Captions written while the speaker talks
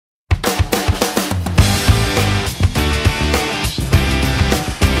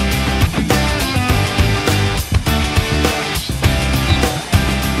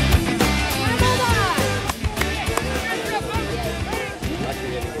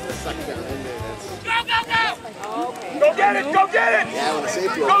get it! Go get it! Yeah, when the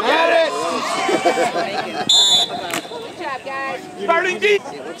safety go get it! Good job, guys. Starting deep!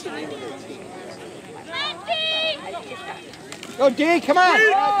 Go D, come on!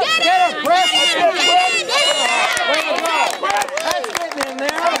 Get him! Press! Way to go! That's getting in there!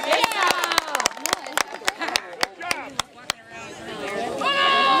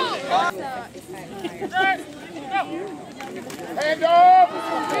 Hand up!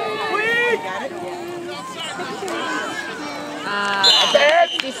 Please!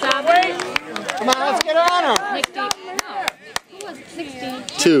 Come on, let's get on him! Who was 16?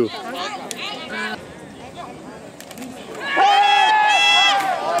 2.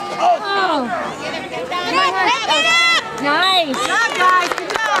 Nice. Good job, guys.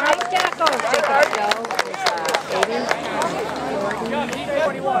 Good job. Nice tackle.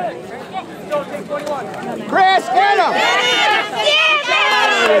 Chris, get him!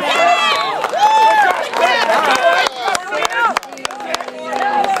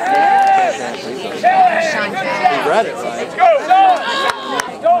 He read it. Let's go!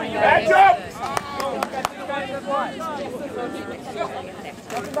 Go! Back up!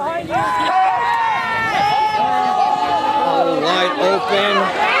 Oh, wide open.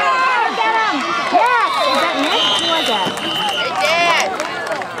 Get him. Yes. Is that Nick?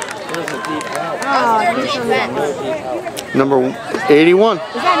 Who was that? Number 81. Is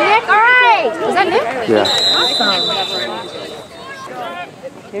that Nick? All right. Is that Nick? Yeah. Awesome.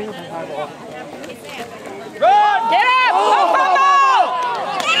 Run! Get up! Oh,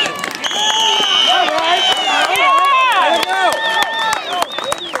 All right.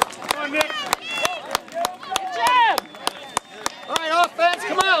 All right, offense,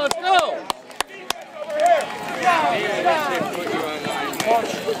 come on, let's go!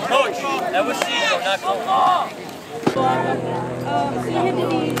 Coach, that was Cecil, not Coach.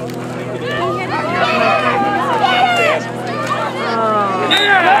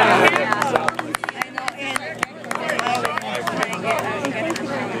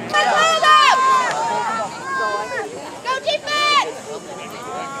 Go defense!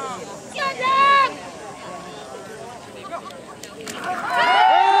 Good job!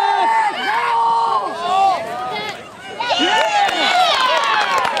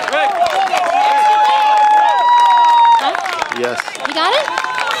 Yes. You got it?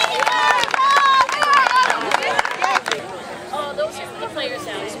 Oh, those are the players'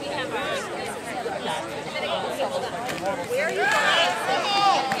 house. We have ours. Where are you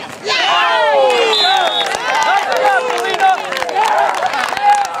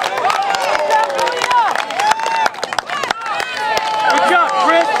Good job,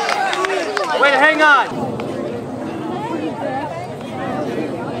 Chris! Way to hang on!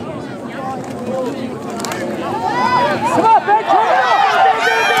 Come on, Ben! Turn it up!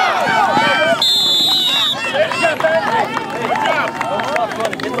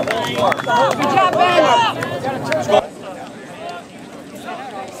 Good job, Ben!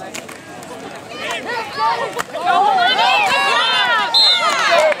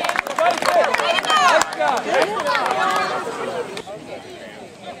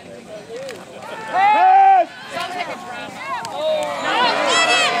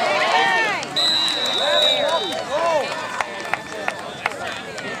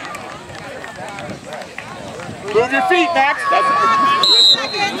 Move your feet, Max.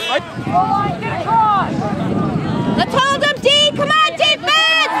 Let's hold him, D! Come on,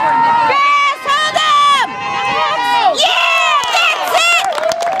 defense! Fast, hold him! Yeah, that's it!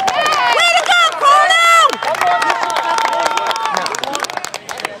 Way to go, Corno!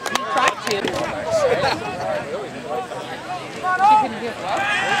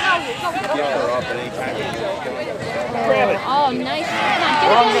 Oh, nice.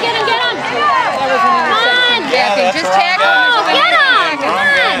 Come on, get him! Come on! Just tackle him. Oh, get him! Come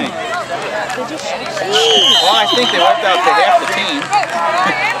on! Well, I think they wiped out half the team.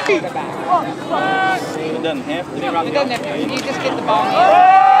 It doesn't have to be. It doesn't have to. You just get the ball.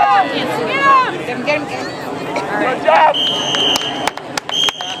 Get him. Good job!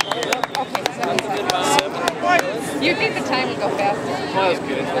 You think the time would go faster? Well, that's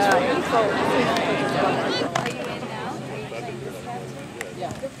good.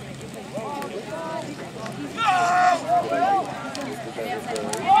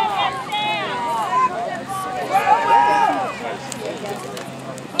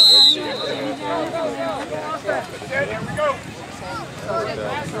 Here we go.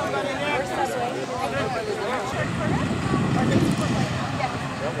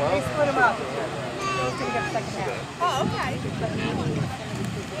 They split them up. Who's going to get the second half? Oh, okay.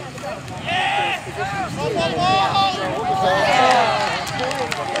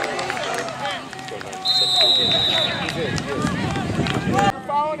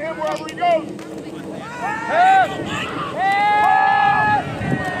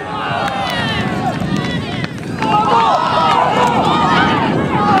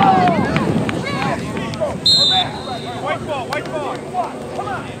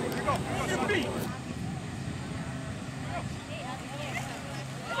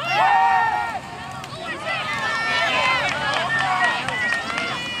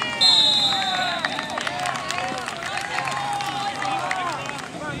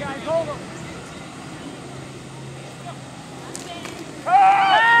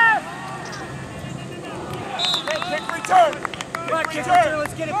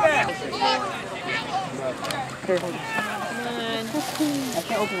 Go, go, go,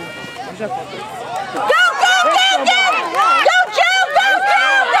 go! Go, Joe! Go, go!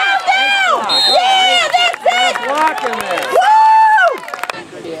 Go, go! Yeah, that's it! Blocking there. Woo!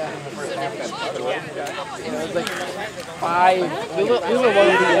 It was like 5. We were one of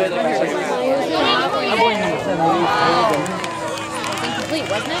the Incomplete,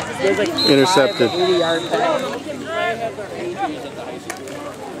 wasn't it? There's like Intercepted. 80-yard pass.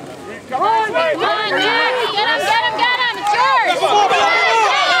 Come on, Come on, Jack! Get him, get him, get him!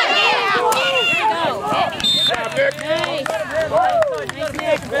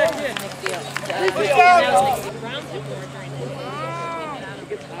 It's yours!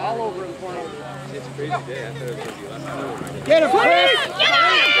 All over in front of him. It's a crazy day. I thought it was going to be less. Get him, Chris!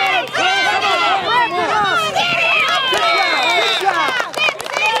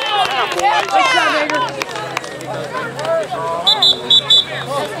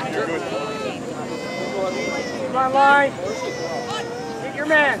 Come on, line. Hit your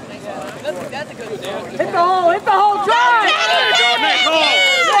man. Hit the hole, hit the hole, Johnny! There you go, nice hole.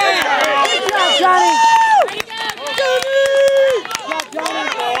 Good job, Johnny!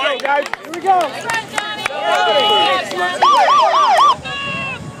 All right, guys. Here we go.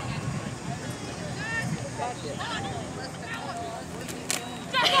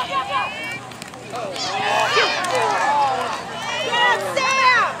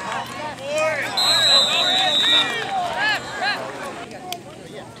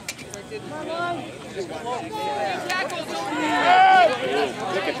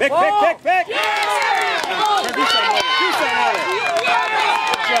 Pick, pick, pick, pick. Do something with it. Do something with it.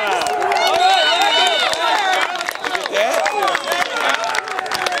 Good job.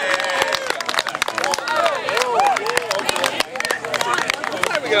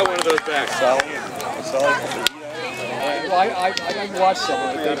 We got one of those back. Solid. Well, I watched some of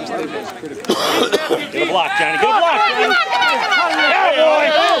it. They just think it's critical. Get a block, Johnny. Get a block, Johnny. Yeah, boy.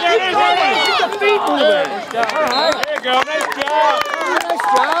 Keep the feet moving. There you go. Nice job. Nice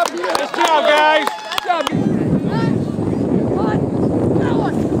job. Nice job, guys. Good job.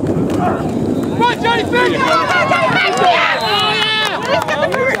 Come on, Johnny. Finish.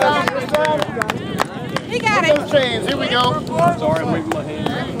 He got it. Chains, here we go. Sorry, I'm waving my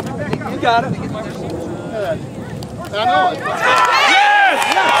hand. You got it. I know it.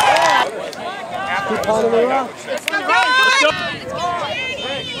 Keep pounding it around.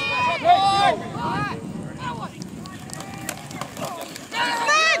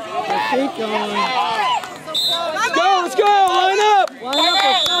 Keep going. Let's go, let's go. Line up. Line up.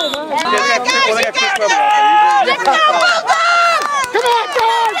 Let's go, man.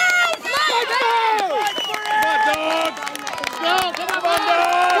 Come on,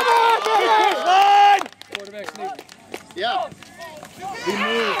 dog! Quarterback sneak. Yeah. He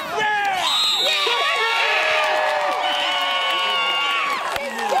moved.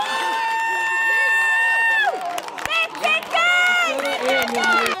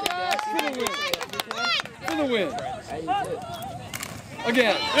 For the win.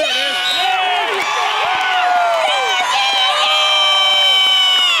 Again.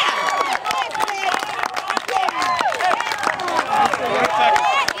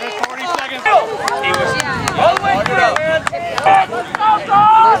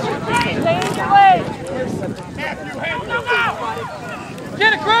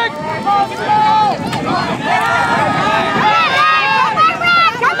 Get it, Craig! Come on!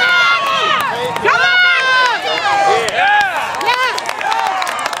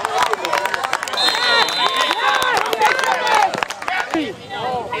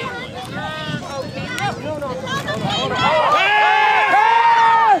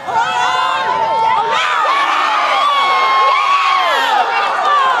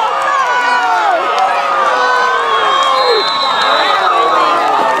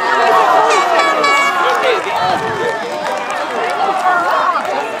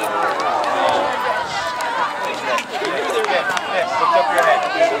 Lift up your head.